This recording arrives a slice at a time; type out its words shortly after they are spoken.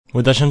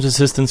With Hashem's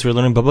assistance, we're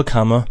learning Baba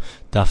Kama,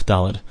 Daf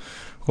Daled.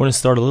 We're going to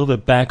start a little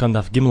bit back on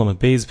Daf Gimel Amud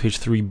Beis, page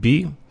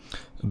 3b,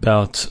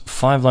 about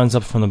 5 lines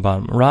up from the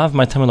bottom. Rav,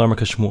 my time alarm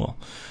Shmuel.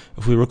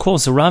 If we recall,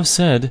 so Rav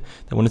said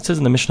that when it says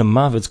in the Mishnah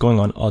Mav, it's going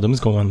on Adam, it's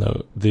going on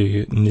the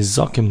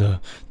Nizakim, the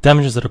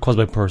damages that are caused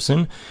by a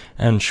person,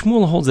 and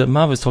Shmuel holds that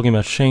Mav is talking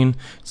about Shein,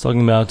 it's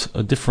talking about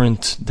a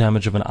different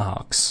damage of an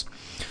ox.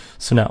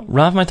 So now,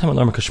 Rav my time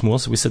alarm Shmuel.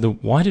 So we said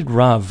that why did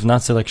Rav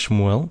not say like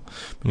Shmuel?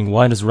 Meaning,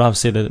 why does Rav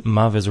say that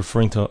Mav is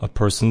referring to a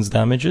person's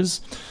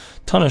damages?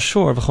 Tana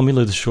shor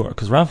v'chamila the shor,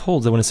 because Rav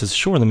holds that when it says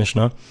shor in the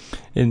Mishnah,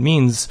 it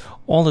means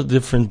all the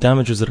different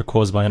damages that are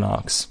caused by an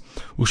ox.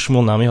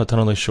 Ushmuel nami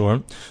hatana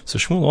le'shor. So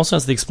Shmuel also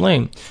has to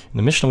explain. In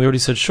the Mishnah we already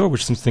said shor,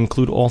 which seems to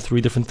include all three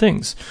different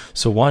things.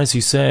 So why does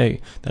he say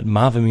that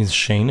Mav means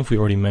shein if we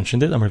already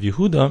mentioned it? Rav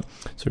Yehuda.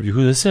 So Rav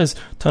Yehuda says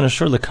tana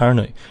shor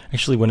lekarnei.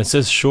 Actually, when it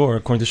says shor,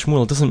 according to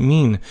Shmuel, it doesn't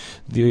mean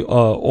the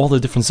all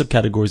the different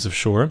subcategories of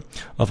shor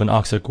of an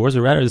ox that gores,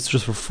 or rather it's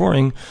just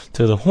referring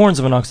to the horns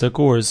of an ox that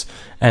gores,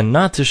 and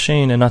not to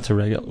shein and not to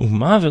regel.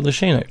 Umav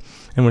l'sheinei.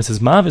 And when it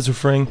says Mav, it's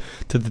referring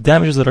to the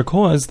damages that are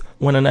caused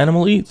when an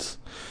animal eats.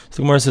 So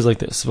the Gemara says like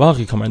this,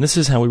 and this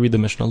is how we read the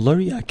Mishnah.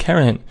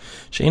 The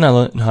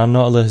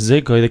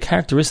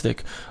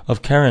characteristic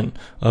of Karen,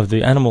 of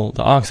the animal,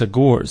 the ox that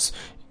gores,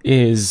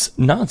 is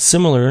not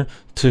similar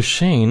to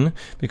Shein,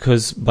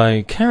 because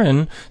by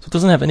Karen, so it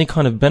doesn't have any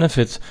kind of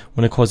benefit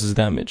when it causes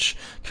damage.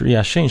 As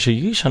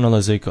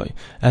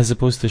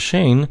opposed to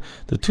Shein,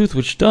 the tooth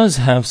which does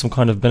have some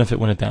kind of benefit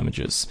when it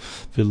damages.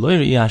 And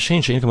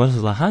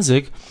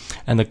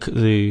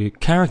the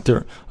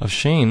character of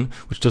Shein,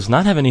 which does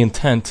not have any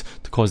intent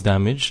to cause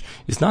damage,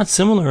 is not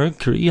similar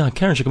to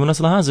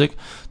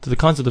the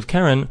concept of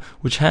Karen,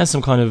 which has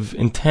some kind of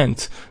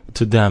intent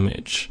to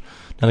damage.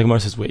 Now the Gemara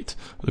says, wait,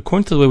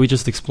 according to the way we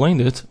just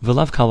explained it,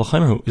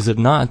 is it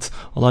not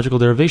a logical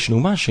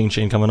derivation? If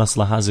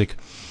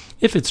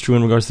it's true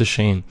in regards to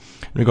shein, in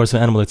regards to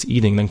an animal that's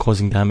eating, then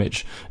causing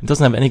damage, it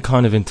doesn't have any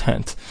kind of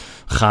intent.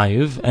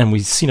 Chayiv, and we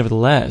see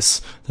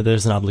nevertheless that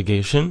there's an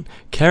obligation.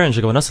 Karen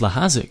shekavanas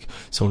lahazik.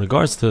 So in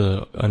regards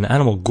to an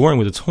animal goring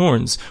with its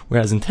horns, where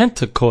it has intent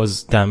to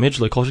cause damage,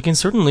 like kol shekin,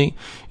 certainly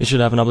it should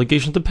have an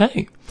obligation to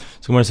pay.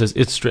 So Gemara says,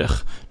 it's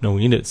strich. No,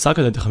 we need it. We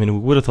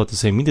would have thought to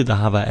say, despite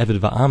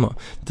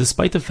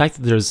the fact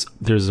that there's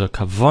a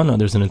kavana,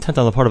 there's an intent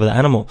on the part of the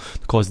animal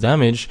to cause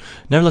damage,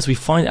 nevertheless we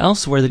find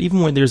elsewhere that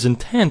even when there's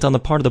intent on the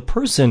part of the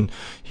person,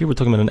 here we're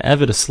talking about an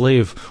eved, a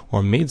slave,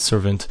 or a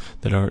maidservant,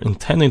 that are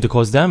intending to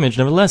cause damage,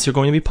 nevertheless you're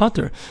going to be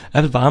pater.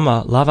 Even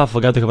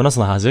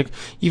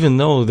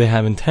though they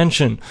have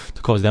intention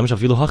to cause damage,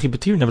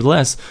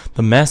 nevertheless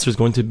the master is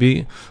going to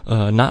be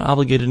not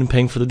obligated in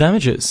paying for the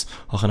damages.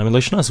 We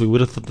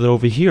would have thought that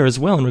over here as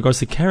well, in regards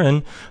to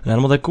Karen, an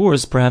animal that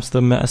gores, perhaps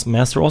the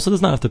master also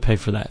does not have to pay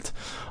for that.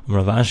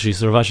 Rav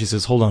Ashi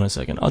says, hold on a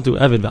second. Don't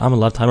Evan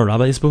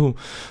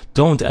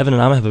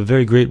and Amma have a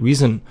very great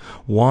reason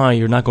why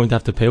you're not going to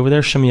have to pay over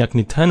there? Because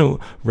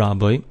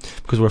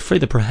we're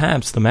afraid that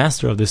perhaps the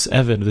master of this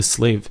Evan, this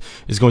slave,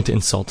 is going to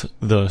insult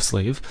the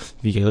slave.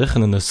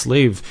 And then the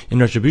slave, in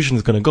retribution,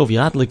 is going to go and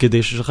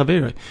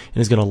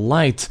is going to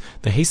light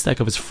the haystack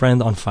of his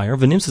friend on fire.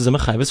 So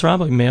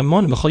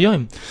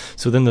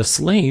then the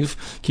slave,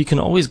 he can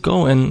always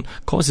go and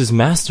cause his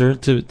master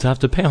to have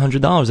to pay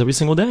 $100 every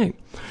single day.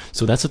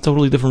 So that's a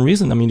totally different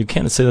reason. I mean, you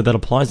can't say that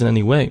applies in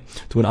any way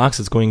to an ox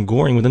that's going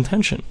goring with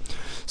intention.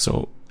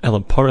 So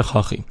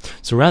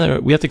rather,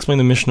 we have to explain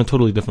the Mishnah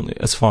totally differently,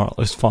 as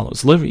follows.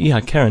 What's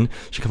the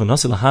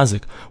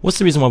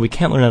reason why we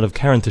can't learn out of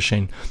Karen to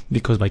Shein?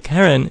 Because by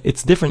Karen,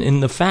 it's different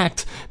in the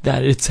fact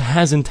that it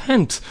has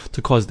intent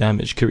to cause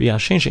damage,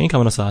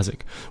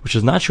 which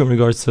is not true in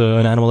regards to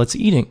an animal that's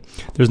eating.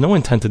 There's no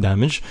intent to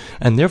damage,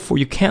 and therefore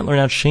you can't learn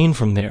out Shein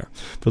from there.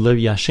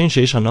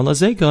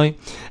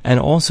 And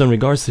also in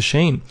regards to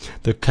Shein,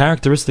 the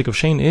characteristic of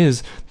Shein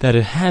is that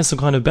it has some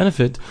kind of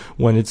benefit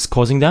when it's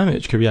causing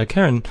damage.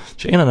 Karen.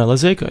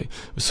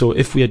 So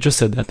if we had just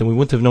said that, then we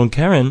wouldn't have known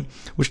Karen,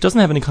 which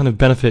doesn't have any kind of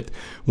benefit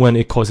when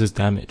it causes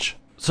damage.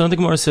 So the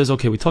Gemara says,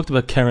 okay, we talked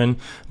about Karen,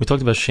 we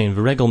talked about Shein,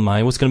 V'regel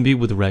Mai, what's going to be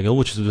with Regel,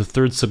 which is the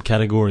third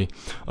subcategory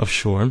of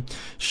Shor.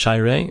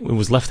 Shaire, it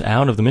was left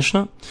out of the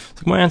Mishnah.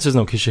 The Gemara answers,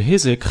 no,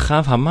 Kishahizik,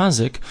 Chav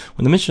Hamazik,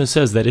 when the Mishnah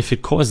says that if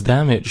it caused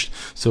damage,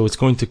 so it's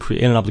going to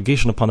create an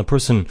obligation upon the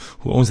person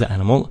who owns the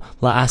animal,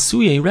 La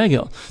Asuye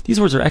Regel.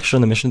 These words are extra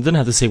in the Mishnah, it didn't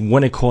have to say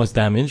when it caused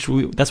damage,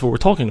 that's what we're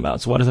talking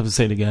about, so why does it have to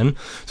say it again?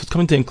 So it's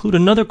coming to include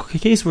another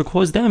case where it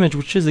caused damage,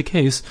 which is the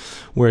case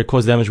where it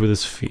caused damage with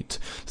his feet.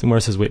 So the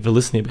Gemara says, wait,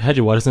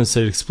 why doesn't it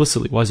say it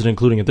explicitly? Why is it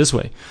including it this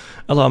way?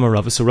 So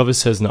Rava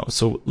says no.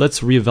 So let's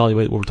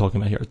reevaluate what we're talking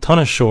about here.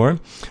 Tana shor,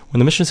 when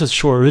the Mishnah says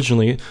shor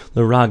originally,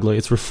 the ragla,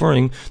 it's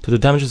referring to the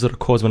damages that are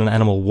caused when an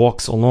animal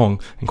walks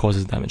along and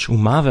causes damage.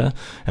 Umave,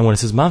 and when it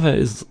says mave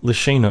is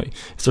l'sheinoi,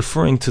 it's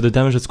referring to the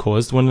damage that's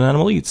caused when an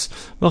animal eats.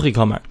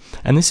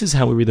 And this is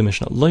how we read the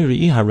Mishnah.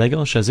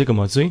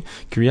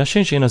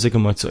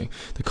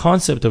 The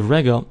concept of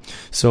regel,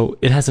 so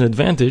it has an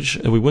advantage,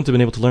 and we wouldn't have been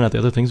able to learn out the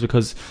other things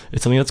because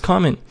it's something that's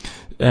common.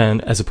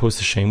 and as opposed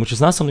to shame, which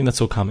is not something that's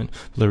so common.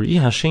 If we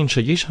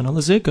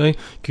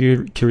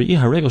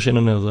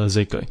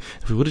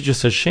would have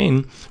just said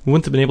shame, we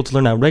wouldn't have been able to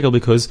learn out regel,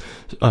 because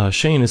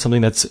shame is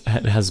something that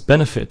has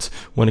benefit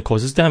when it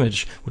causes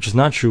damage, which is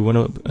not true when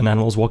an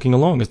animal is walking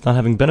along. It's not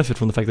having benefit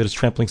from the fact that it's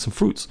trampling some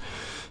fruits.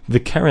 The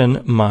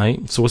Karen,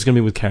 so what's going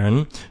to be with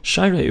Karen?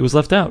 Shaire, it was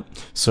left out.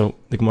 So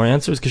the Gemara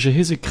answers,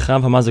 Kishahizik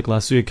chav hamazik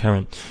la'asuya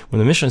Karen. When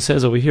the Mishnah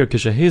says over here,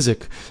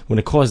 Kishahizik, when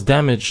it caused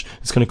damage,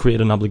 it's going to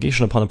create an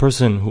obligation upon the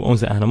person who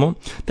owns the animal.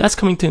 That's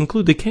coming to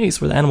include the case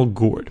where the animal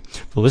gored.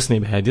 The listening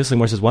behind this, the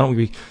Gemara says, why don't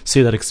we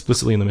say that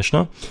explicitly in the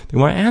Mishnah? The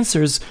Gemara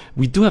answers,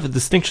 we do have a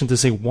distinction to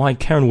say why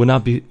Karen would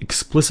not be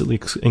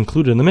explicitly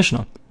included in the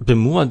Mishnah.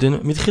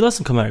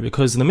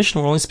 Because in the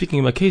Mishnah we're only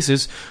speaking about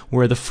cases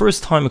where the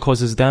first time it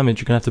causes damage,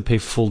 you're going to have to pay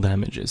full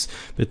damages.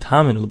 But in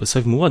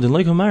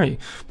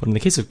the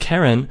case of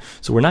Karen,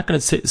 so we're not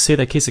going to say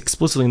that case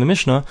explicitly in the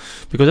Mishnah,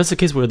 because that's the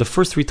case where the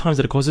first 3 times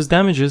that it causes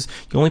damages,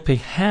 you only pay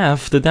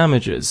half the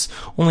damages.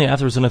 Only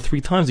afterwards, another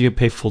 3 times, you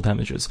pay full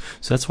damages.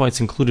 So that's why it's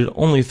included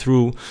only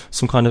through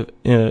some kind of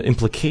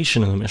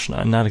implication in the Mishnah,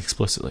 and not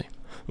explicitly.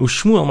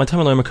 Shmuel, my time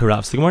learner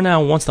Rav. So the Gemara now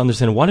wants to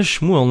understand, why does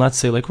Shmuel not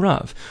say like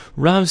Rav?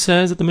 Rav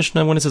says that the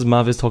Mishnah, when it says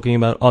Mav, is talking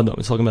about Adam,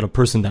 it's talking about a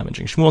person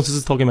damaging. Shmuel says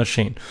it's talking about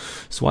Shane.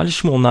 So why does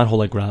Shmuel not hold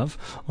like Rav?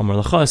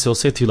 Amar Lacha, so he'll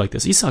say to you like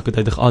this,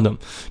 Adam.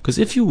 Because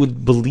if you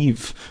would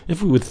believe,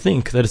 if we would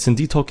think that it's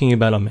indeed talking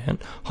about a man,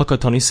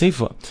 Hakatani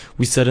Seifa.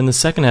 We said in the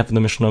second half of the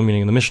Mishnah,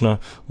 meaning in the Mishnah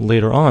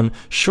later on,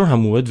 Shur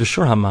Hamud,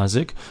 Vishur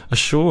Hamazik, a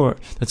shur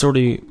that's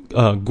already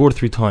gored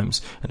 3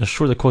 times, and a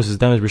shur that causes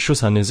damage,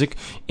 Rishus HaNizik,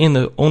 in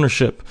the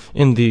ownership,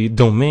 in the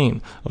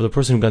domain of the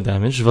person who got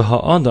damaged,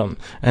 V'ha'adam,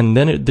 and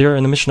then there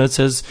in the Mishnah it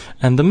says,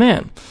 and the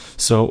man.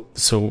 So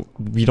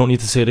we don't need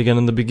to say it again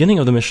in the beginning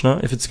of the Mishnah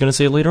if it's going to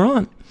say it later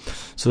on.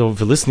 So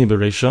V'lisni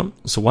Bereisha,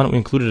 so why don't we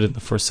include it in the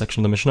first section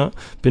of the Mishnah?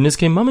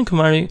 B'nizkei mamin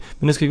kamari,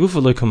 b'nizkei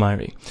gufa lo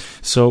kamari.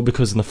 So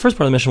because in the first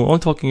part of the Mishnah we're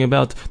only talking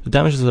about the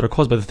damages that are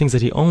caused by the things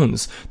that he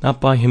owns, not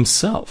by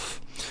himself.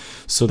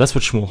 So that's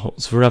what Shmuel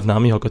holds. V'Rav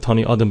Nami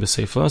hakatani adam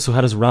b'seifa. So how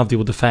does Rav deal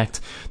with the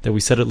fact that we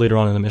said it later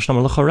on in the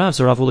Mishnah?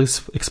 So Rav will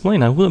explain.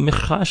 The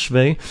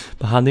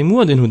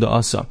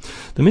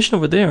Mishnah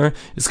over there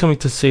is coming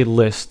to say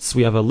lists.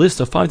 We have a list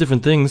of 5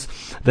 different things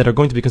that are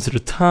going to be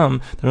considered tam,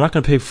 that are not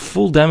going to pay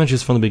full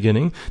damages from the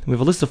beginning. And we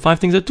have a list of 5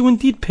 things that do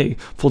indeed pay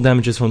full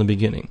damages from the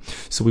beginning.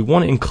 So we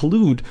want to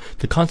include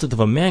the concept of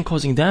a man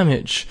causing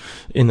damage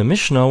in the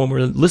Mishnah when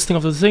we're listing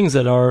off the things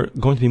that are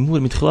going to be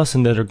muad mitchilas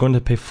and that are going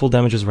to pay full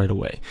damages right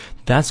away.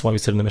 That's why we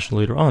said in the Mishnah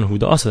later on,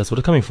 Huda Asa, that's what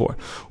it's coming for.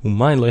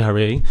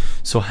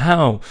 So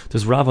how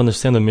does Rav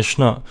understand the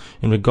Mishnah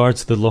in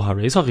regards to the Lo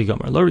Harei?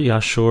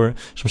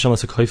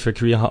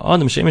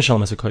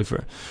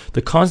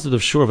 The concept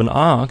of shur of an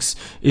ox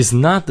is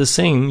not the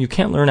same. You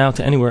can't learn out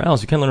to anywhere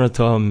else. You can't learn out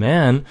to a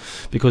man,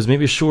 because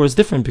maybe a shur is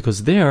different,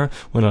 because there,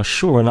 when an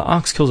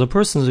ox kills a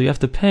person, so you have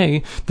to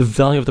pay the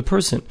value of the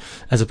person.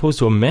 As opposed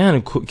to a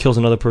man who kills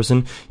another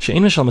person, he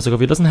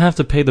doesn't have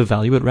to pay the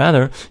value, but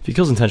rather, if he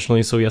kills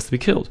intentionally, so he has to be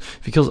killed.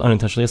 If he kills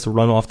unintentionally, he has to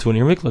run off to an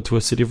irmikla, to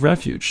a city of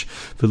refuge.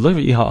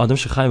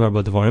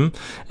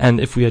 And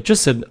if we had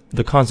just said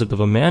the concept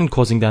of a man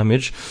causing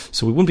damage,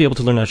 so we wouldn't be able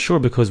to learn that shur,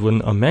 because when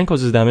a man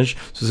causes damage,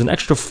 so there's an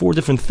extra 4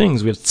 different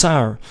things. We have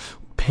tsar,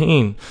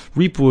 pain,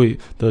 ripui,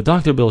 the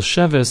doctor bill,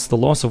 shevis, the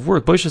loss of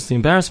work, boishes, the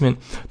embarrassment.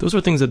 Those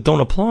are things that don't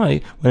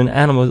apply when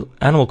an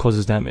animal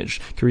causes damage.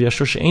 Sure,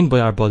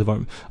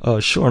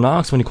 an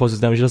ox, when he causes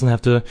damage, he doesn't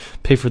have to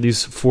pay for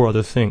these 4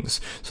 other things.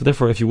 So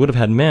therefore, if you would have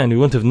had man, you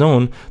wouldn't have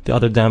known the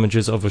other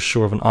damages of a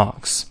shur of an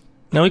ox.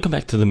 Now we come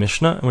back to the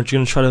Mishnah, and we're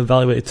going to try to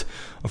evaluate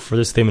a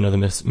further statement of the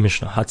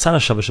Mishnah.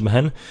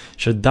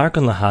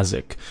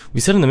 We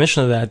said in the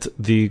Mishnah that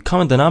the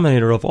common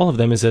denominator of all of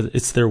them is that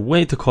it's their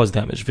way to cause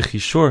damage. Is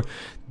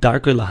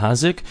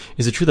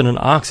it true that an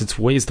ox, its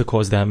way is to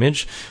cause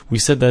damage? We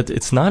said that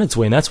it's not its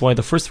way, and that's why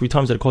the first 3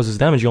 times that it causes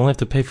damage, you only have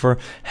to pay for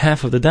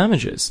half of the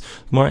damages.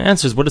 More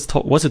answers, what's it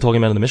talking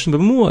about in the Mishnah?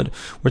 But muad,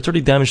 where it's already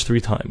damaged 3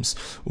 times.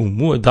 So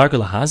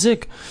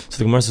the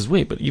Gemara says,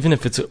 wait, but even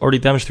if it's already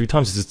damaged 3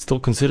 times, is it still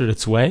considered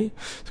its way?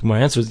 So the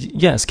Gemara answers,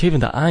 yes,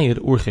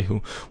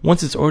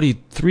 once it's already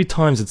 3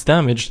 times it's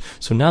damaged,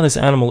 so now this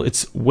animal,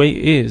 its way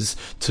is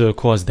to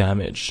cause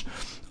damage.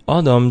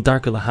 Adam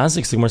darka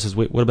lahazik. The Gemara says,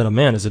 wait, what about a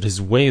man? Is it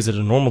his way? Is it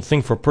a normal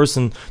thing for a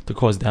person to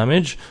cause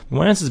damage? The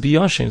Gemara answers, be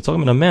yashin. It's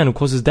talking about a man who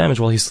causes damage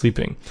while he's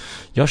sleeping.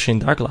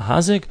 Yashin darka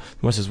lahazik. The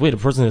Gemara says, wait, a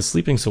person is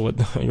sleeping, so what?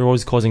 You're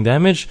always causing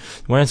damage?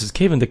 The Gemara answers,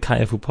 kaven de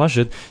kayafu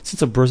pashit.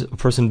 Since a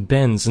person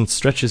bends and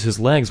stretches his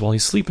legs while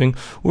he's sleeping,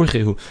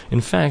 urchehu.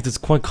 In fact, it's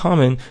quite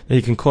common that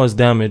he can cause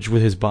damage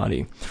with his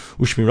body.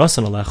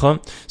 Ushmirasan alecha.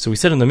 So we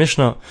said in the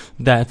Mishnah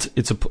that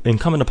it's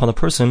incumbent upon the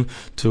person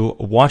to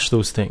watch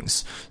those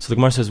things. So the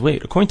Gemara says,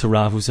 wait, according to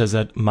Rav, who says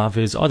that Mave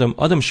is Adam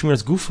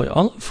Shmiras Gufay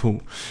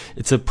Olafu,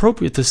 it's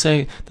appropriate to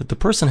say that the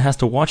person has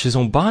to watch his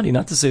own body,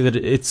 not to say that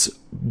it's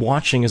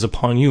watching is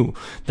upon you.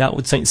 That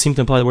would seem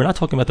to imply that we're not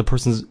talking about the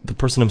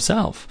person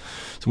himself.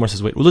 So Mar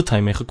says, wait,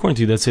 according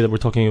to you, that say that we're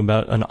talking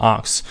about an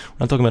ox.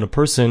 We're not talking about a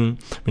person.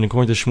 I mean,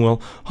 according to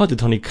Shmuel,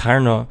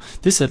 Karna,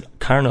 this said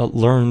Karna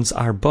learns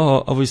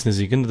Arba Avos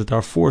Nezikin, that there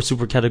are 4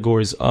 super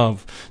categories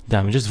of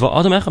damages.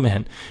 Va'adam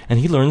echamehen, and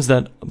he learns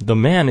that the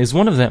man is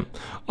one of them.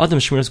 Adam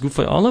Shmiras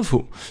Gufay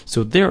Olafu.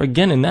 So there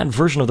again, in that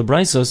version of the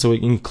Brisa, so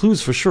it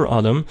includes for sure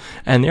Adam,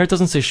 and there it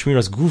doesn't say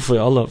Shmiras Gufay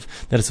Olav,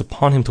 that it's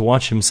upon him to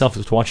watch himself,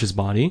 to watch his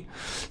body.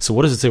 So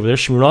what does it say over there?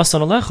 Shmiras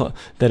an Alecha,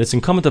 that it's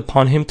incumbent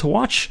upon him to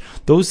watch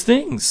those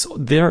things.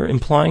 They're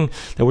implying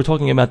that we're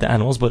talking about the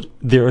animals, but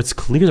there it's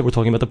clear that we're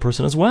talking about the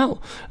person as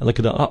well. Like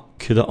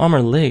Kida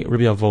Amar Le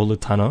Rabbi Avo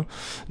Latana,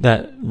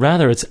 that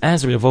rather it's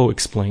as Rabbi Avo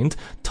explained,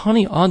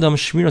 Tani Adam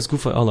Shmiras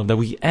Gufay Olav, that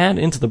we add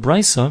into the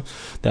Brisa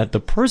that the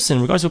person,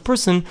 regardless of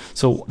person,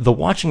 so the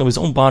watching of his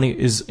own body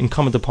is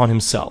incumbent upon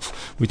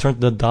himself. We turn to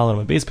the dollar on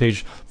my base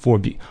page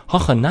 4b.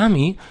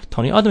 Hachanami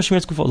Tani Adam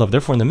Shmiras Gufay Olav.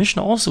 Therefore, in the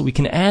Mishnah also we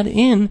can add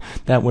in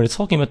that when it's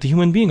talking about the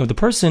human being, of the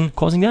person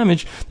causing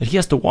damage, that he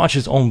has to watch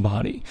his own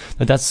body.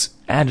 That's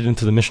added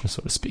into the Mishnah,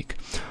 so to speak.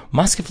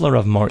 Maskefla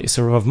Rav Mari.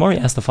 So Rav Mari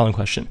asked the following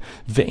question: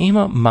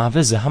 Ve'ema mave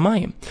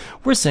zehamayim.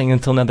 We're saying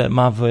until now that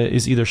mave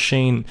is either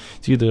shein,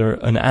 it's either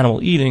an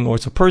animal eating or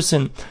it's a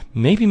person.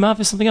 Maybe mave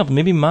is something else.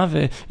 Maybe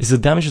mave is the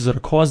damages that are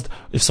caused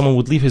if someone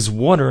would leave his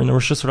water in the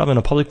Rosh Hashanah in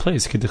a public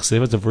place.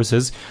 The verse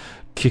says,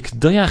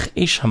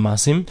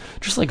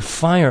 just like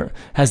fire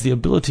has the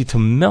ability to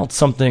melt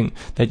something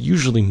that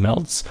usually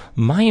melts,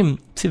 mayim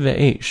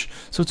tiveish,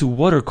 so too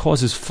water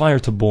causes fire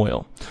to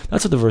boil.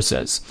 That's what the verse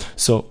says.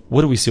 So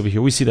what do we see over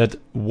here? We see that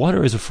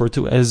water is referred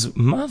to as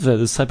mave,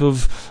 this type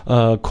of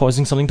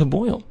causing something to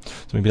boil.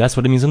 So maybe that's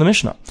what it means in the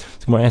Mishnah.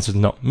 So my answer is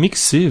no.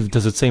 Miksiv,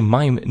 does it say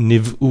mayim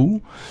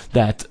niv'u,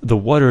 that the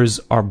waters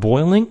are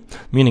boiling?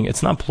 Meaning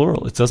it's not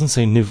plural. It doesn't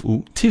say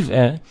niv'u.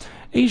 Tiv'eh,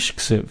 Eish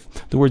ksiv.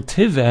 The word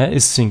tiveh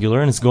is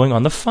singular and it's going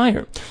on the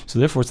fire. So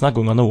therefore it's not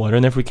going on the water,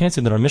 and therefore we can't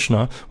say that our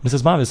Mishnah, when it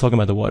says mav, is talking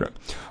about the water.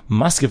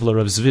 Maskif la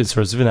Rav Zvid. So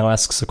Rav Zvid now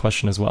asks a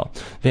question as well.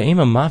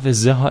 Ve'ema mav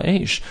is zeha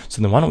eish.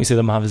 So then why don't we say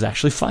that mav is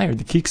actually fire?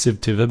 The kiksiv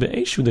tiveh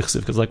be'eish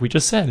udichsiv. Because like we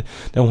just said,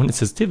 that when it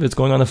says tiveh, it's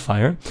going on the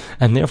fire,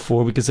 and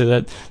therefore we could say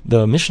that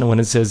the Mishnah, when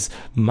it says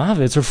mav,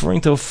 it's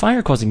referring to a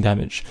fire causing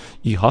damage.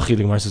 Yihachi,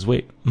 the Gemara says,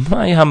 wait,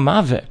 ma'ya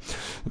mave.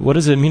 What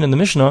does it mean in the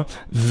Mishnah?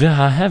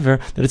 Ve'ha-hever,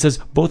 that it says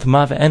both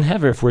mav and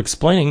hever. If we're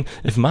explaining,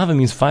 if mava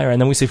means fire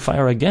and then we say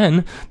fire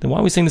again, then why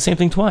are we saying the same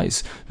thing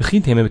twice? And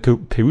if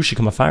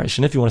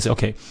you want to say,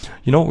 okay,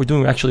 you know what we're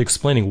doing? We're actually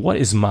explaining what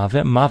is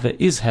mava. Mava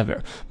is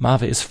hever.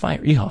 Mava is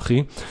fire.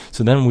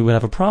 So then we would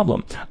have a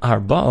problem.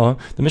 Arba'a,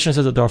 the Mishnah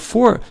says that there are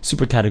 4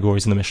 super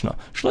categories in the Mishnah.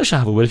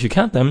 But if you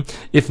count them,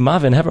 if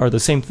mava and hever are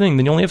the same thing,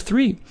 then you only have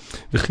 3.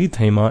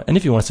 And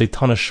if you want to say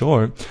tana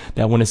shor,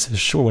 that when it says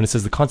shor, when it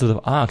says the concept of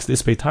ox,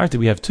 this peitarti,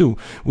 we have 2.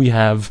 We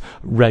have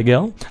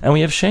regel and we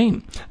have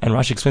shein. And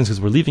Rashi explains, because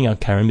we're leaving out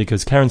Karen,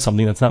 because Karen's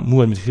something that's not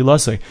muad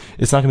mitchilasei.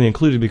 It's not going to be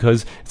included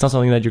because it's not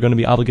something that you're going to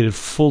be obligated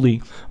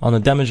fully on the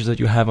damages that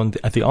you have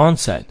at the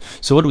onset.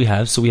 So what do we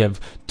have? So we have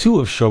 2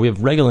 of shor, we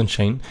have regel and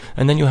shein,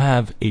 and then you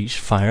have eish,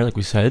 fire, like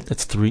we said,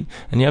 that's 3,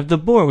 and you have the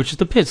bor, which is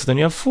the pit, so then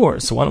you have 4.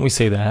 So why don't we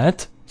say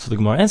that? So the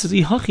Gemara answers,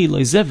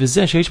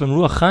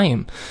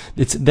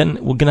 it's then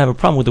we're going to have a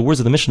problem with the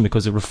words of the Mishnah,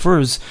 because it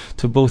refers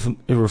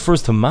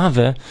to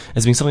mave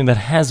as being something that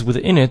has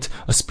within it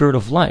a spirit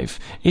of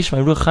life.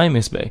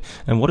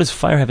 And what does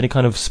fire have any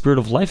kind of spirit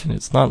of life in it?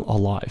 It's not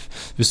alive.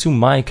 Then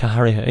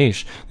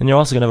you're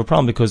also going to have a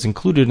problem, because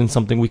included in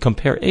something we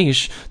compare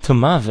eish to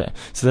mave.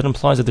 So that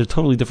implies that they're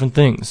totally different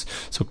things.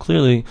 So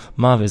clearly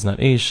mave is not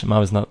eish,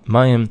 mave is not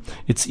mayim.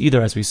 It's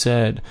either, as we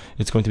said,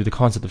 it's going to be the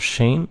concept of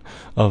shein,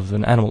 of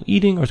an animal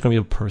eating, or it's going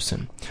to be a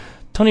person.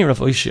 Tani Rav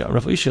Oishia.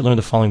 Rav Oishia learned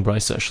the following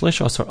brisa: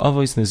 Shleisha asar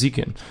avos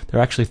nezikin. There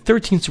are actually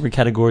 13 super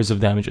categories of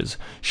damages.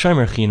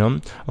 Shomer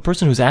chinam, a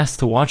person who's asked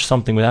to watch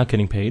something without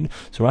getting paid.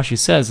 So Rashi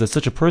says that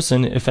such a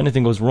person, if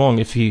anything goes wrong,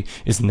 if he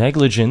is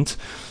negligent,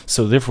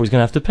 so therefore he's going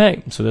to have to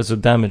pay. So there's a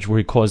damage where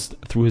he caused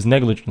through his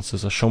negligence.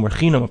 There's a shomer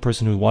chinam, a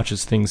person who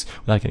watches things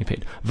without getting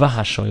paid.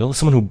 Vahashoyel,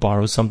 someone who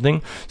borrows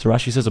something. So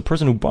Rashi says a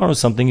person who borrows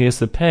something, he has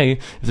to pay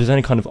if there's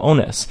any kind of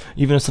ones,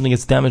 even if something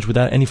gets damaged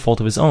without any fault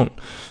of his own.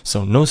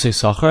 So no se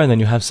sachar, and then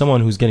you have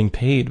someone who's getting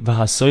paid,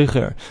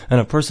 v'hasoicher, and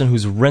a person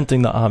who's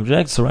renting the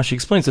object. So Rashi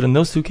explains that in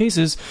those 2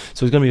 cases,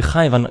 so he's going to be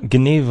chayiv on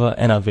geneva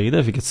and aveda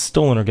if it gets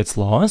stolen or gets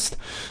lost,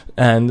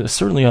 and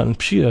certainly on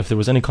pshia if there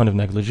was any kind of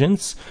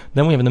negligence.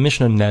 Then we have in the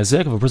Mishnah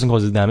nezek, if a person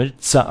causes damage,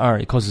 tsa'ar,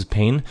 it causes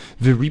pain,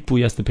 v'ripu,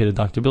 he has to pay the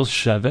doctor bills,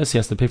 shaves, he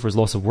has to pay for his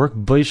loss of work,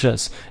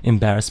 boishes,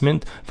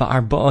 embarrassment,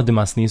 va'arba'a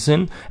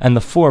demasnisin, and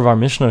the 4 of our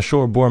Mishnah,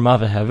 shor, bor,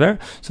 mave, hever.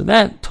 So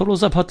that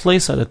totals up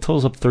hatlesa, that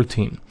totals up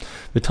 13.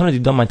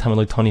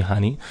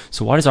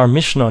 So why does our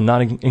Mishnah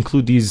not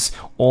include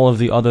all of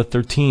the other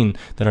 13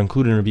 that are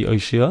included in Rabbi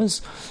Oishia's?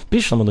 So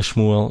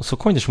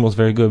according to Shmuel, is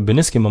very good. The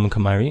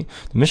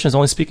Mishnah is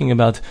only speaking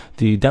about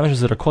the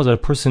damages that are caused at a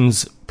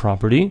person's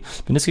property.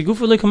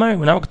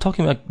 We're now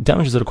talking about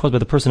damages that are caused by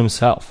the person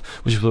himself,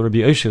 which is what Rabbi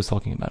Yoshia was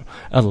talking about.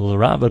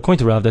 But according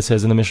to Rav, that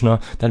says in the Mishnah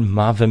that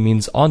Mave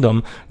means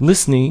Adam.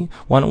 Listening,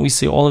 why don't we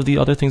say all of the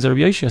other things that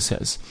Rabbi Yoshia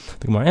says?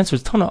 The Gemara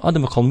answers, Tana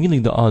Adam v'chol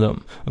mili da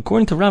Adam.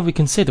 According to Rav, we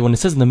can say that when it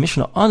says in the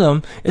Mishnah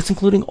Adam, it's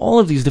including all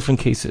of these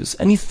different cases,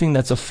 anything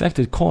that's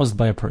affected, caused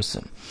by a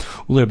person.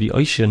 Rabbi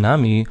Yoshia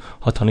nami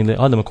hatani le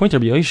Adam. According to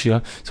Rabbi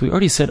Yoshia, so we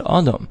already said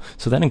Adam,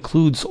 so that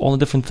includes all the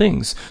different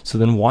things. So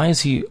then why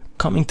is he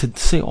coming to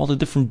say all the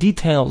different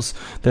details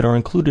that are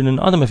included in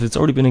Adam if it's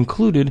already been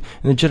included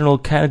in the general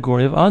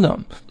category of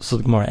Adam? So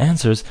the Gemara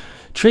answers,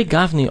 Trey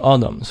Gavni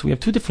Adam. So we have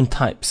two different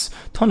types.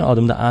 Tana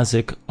Adam, the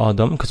Azik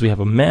Adam, because we have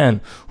a man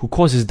who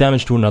causes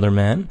damage to another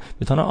man.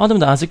 Tana Adam,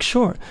 the Azik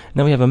Shor.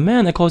 Now we have a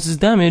man that causes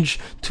damage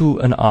to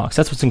an ox.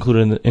 That's what's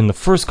included in the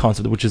first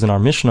concept, which is in our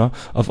Mishnah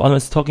of Adam.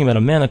 It's talking about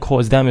a man that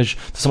caused damage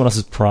to someone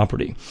else's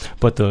property.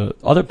 But the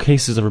other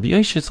cases of Rabbi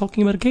Yoshia is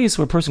talking about a case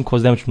where a person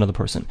caused damage to another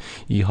person.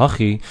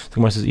 Yihachi, the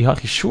Gemara says,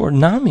 Yihachi Shor,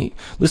 Nami.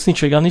 Listening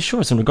Trey Gavni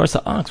Shor. So in regards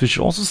to ox, we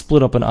should also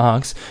split up an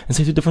ox and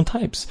say two different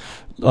types.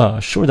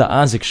 Shor, the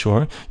Azik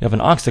Shor. You have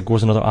an ox that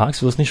goes another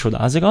ox, listening Shor the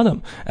Azik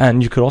Adam.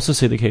 And you could also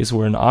say the case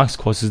where an ox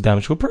causes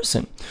damage to a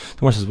person. The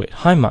Gemara says, wait,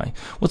 hi mai,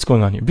 what's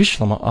going on here?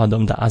 Bishlama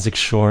Adam the Azik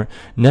Shor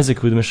Nezek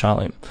Hud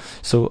Mishalim.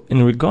 So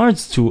in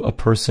regards to a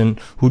person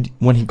who,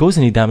 when he goes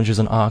and he damages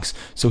an ox,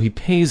 so he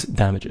pays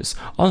damages.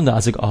 Adam the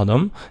Azik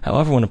Adam.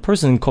 However, when a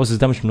person causes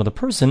damage to another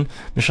person,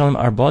 Mishalim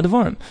Arba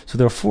Devarim. So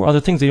there are four other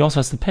things that he also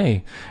has to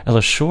pay.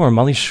 Ela Shor,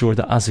 Mali Shor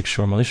the Azik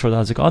Shor, Mali Shor the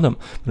Azik Adam.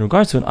 In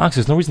regards to an ox,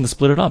 there's no reason to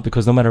split it up,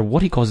 because no matter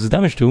what he causes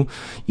damage to,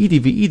 Idi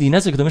v'idi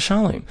nezek the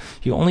mishalim.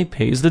 He only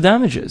pays the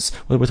damages.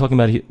 Whether we're talking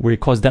about where he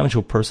caused damage to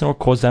a person or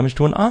caused damage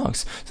to an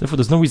ox. So therefore,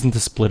 there's no reason to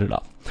split it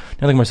up.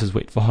 Now the Gemara says,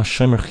 wait, what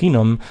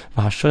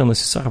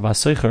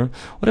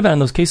about in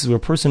those cases where a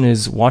person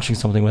is watching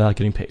something without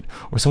getting paid,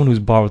 or someone who's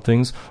borrowed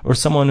things, or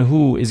someone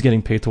who is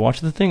getting paid to watch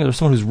the thing, or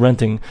someone who's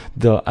renting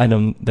the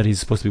item that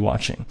he's supposed to be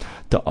watching?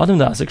 The Adam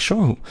the Azik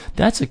Shoru,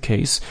 that's a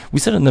case. We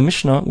said in the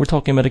Mishnah, we're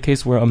talking about a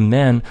case where a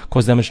man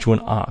caused damage to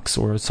an ox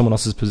or someone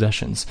else's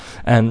possessions.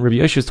 And Rabbi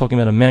Yoshia is talking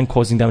about a man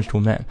causing damage to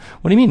a man.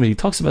 What do you mean? When he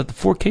talks about the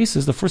four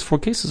cases, the first four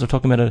cases are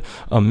talking about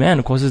a man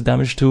who causes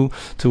damage to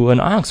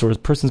an ox or a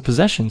person's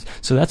possessions.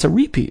 So that's a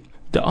repeat.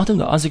 The Adam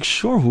the Azik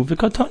Shorhu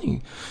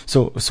v'Katani.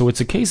 So it's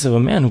a case of a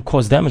man who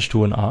caused damage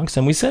to an ox,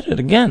 and we said it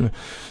again.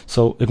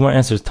 So the Gemara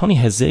answers, Tani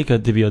hezeka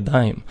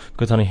divyadayim,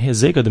 Katani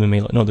hezeka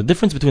dimemela. No, the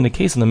difference between the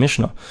case in the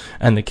Mishnah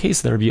and the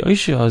case that Rabbi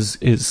Yoshia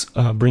is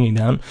bringing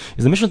down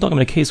is the Mishnah talking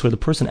about a case where the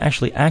person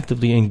actually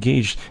actively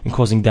engaged in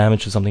causing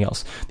damage to something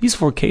else. These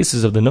four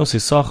cases of the Nosei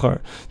Sachar,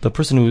 the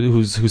person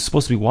who's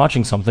supposed to be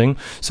watching something,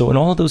 so in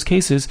all of those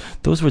cases,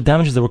 those were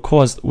damages that were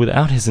caused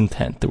without his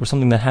intent. They were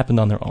something that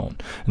happened on their own,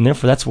 and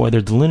therefore that's why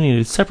they're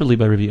delineated separately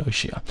by Rabbi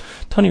Yoshia.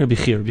 Tani Rabbi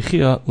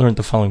Chia learned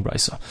the following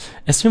brisa.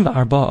 Esrim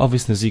v'arba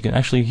avis nezikin.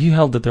 Actually, he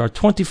held that there are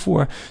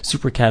 24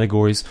 super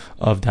categories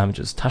of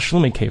damages.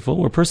 Tashlume kefil,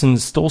 where a person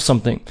stole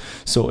something,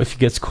 so if he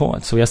gets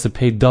caught, so he has to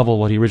pay double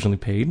what he originally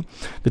paid.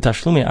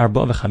 V'tashlume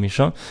arba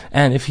v'chamisha,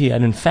 and if he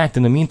had in fact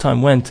in the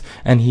meantime went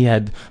and he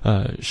had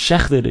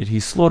shechted it, he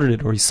slaughtered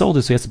it, or he sold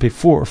it, so he has to pay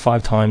 4 or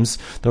 5 times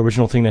the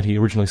original thing that he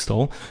originally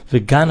stole.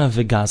 V'gana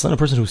v'gazlan, a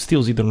person who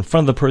steals either in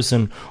front of the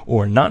person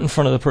or not in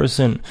front of the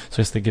person, so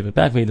he has to give it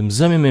back.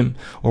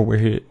 Or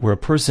where a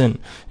person,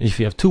 if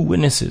you have 2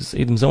 witnesses,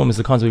 Edom Zomim is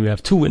the concept where you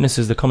have 2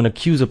 witnesses that come and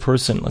accuse a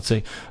person. Let's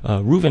say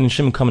Reuven and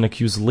Shimon come and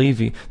accuse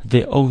Levi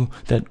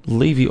that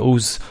Levi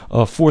owes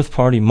a fourth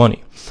party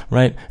money,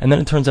 right? And then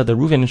it turns out that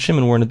Reuven and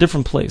Shimon were in a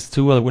different place.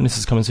 2 other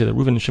witnesses come and say that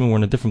Reuven and Shimon were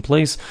in a different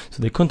place,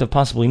 so they couldn't have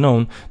possibly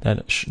known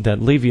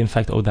that Levi in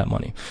fact owed that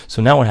money.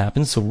 So now what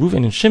happens? So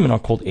Reuven and Shimon are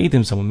called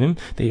Edom Zomim.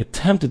 They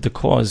attempted to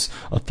cause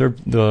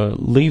the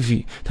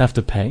Levi to have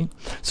to pay.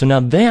 So now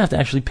they have to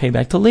actually pay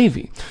back to Levi.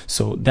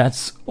 So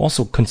that's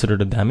also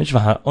considered a damage.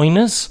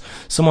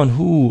 Someone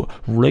who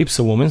rapes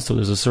a woman, so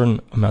there's a certain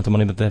amount of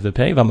money that they have to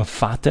pay.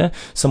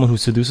 Someone who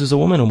seduces a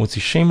woman, and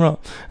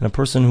a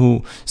person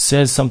who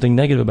says something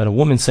negative about a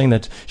woman, saying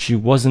that she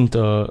wasn't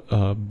a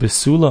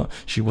besula,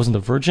 she wasn't a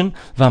virgin.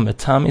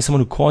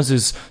 Someone who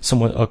causes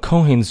a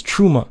kohen's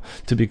truma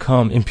to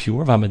become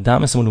impure.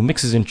 Someone who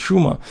mixes in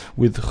truma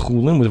with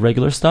chulin, with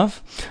regular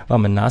stuff.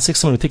 Someone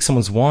who takes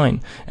someone's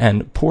wine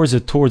and pours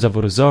it towards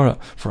avodah zarah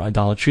for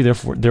idolatry,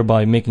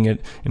 thereby making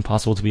it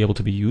impossible to be able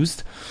to be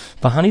used.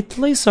 V'hani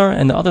tleisar,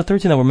 and the other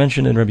 13 that were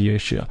mentioned in Rabbi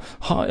Yoshia.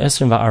 Ha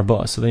esrim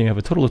va'arba. So then you have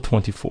a total of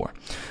 24.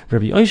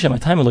 Rabbi Yoshia, my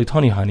time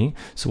loitani hani.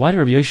 So why did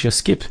Rabbi Yoshia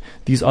skip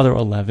these other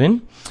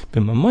 11?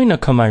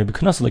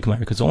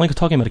 Because only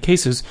talking about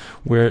cases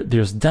where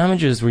there's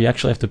damages where you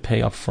actually have to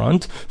pay up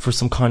front for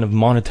some kind of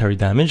monetary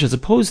damage, as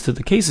opposed to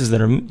the cases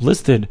that are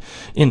listed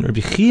in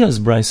Rabbi Chia's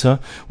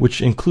brisa,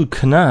 which include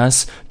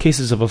kanas,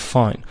 cases of a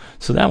fine.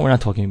 So that we're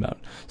not talking about.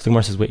 So the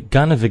Gemara says, wait,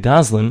 ganav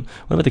v'gazlan,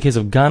 what about the case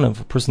of ganav?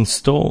 A person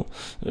stole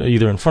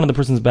either in front of the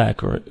person's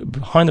back or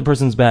behind the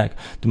person's back.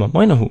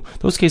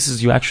 Those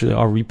cases you actually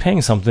are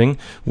repaying something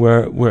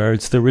where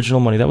it's the original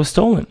money that was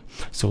stolen.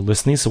 So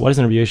listening. So why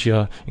doesn't Rabbi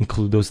Yeshua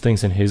include those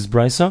things in his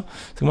brisa? So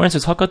Gemara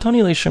says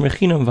Hakatani leishem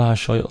rechinam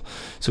v'hashoyel.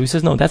 So he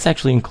says no, that's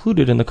actually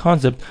included in the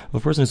concept of a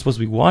person who's supposed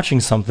to be watching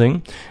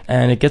something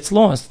and it gets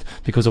lost,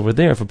 because over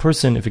there, if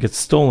it gets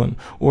stolen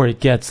or it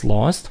gets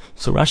lost.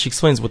 So Rashi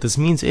explains what this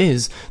means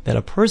is that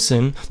a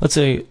person, let's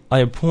say I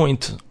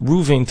appoint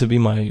Reuven to be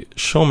my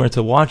shomer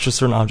to watch a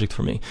certain object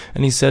for me,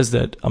 and he says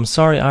that, I'm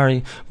sorry,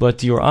 Ari,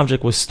 but your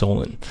object was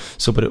stolen.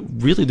 So, but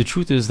really the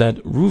truth is that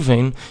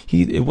Reuven,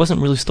 it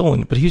wasn't really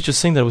stolen, but he's just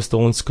saying that it was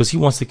stolen because he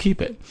wants to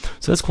keep it.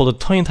 So that's called a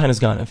Toyin Tainas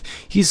Ganav.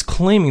 He's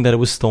claiming that it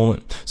was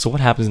stolen. So what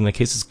happens in that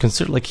case is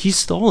considered like he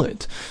stole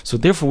it. So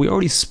therefore we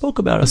already spoke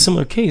about a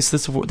similar case.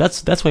 That's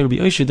why Rabbi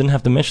Yoshe didn't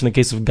have to mention the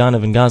case of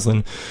Ganav and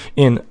Gazlan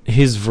in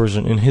his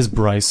version, in his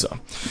brisa.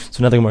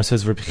 So now the Gemara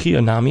says, Rabbi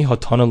Chia nami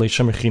hatana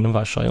leishem rechinam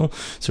v'hashayil.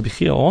 So Rabbi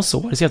Chia also,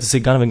 why does he have to say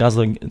Ganav and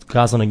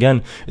Gazlan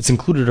again? It's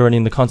included already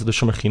in the concept of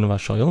Shomer Chinam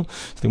v'hashayil.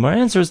 So the Gemara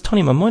answers,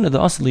 Tani mamoina the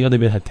asli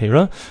yadei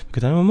b'hatera,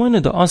 because Tani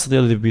mamoina the asli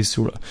yadei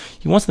b'isura.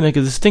 He wants to make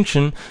a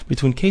distinction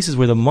between cases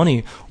where the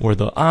money or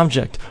the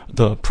object,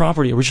 the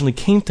property originally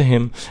came to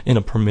him in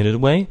a permitted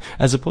way,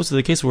 as opposed to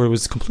the case where it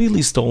was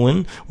completely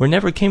stolen, where it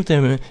never came to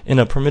him in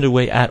a permitted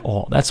way at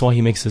all. That's why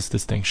he makes this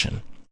distinction.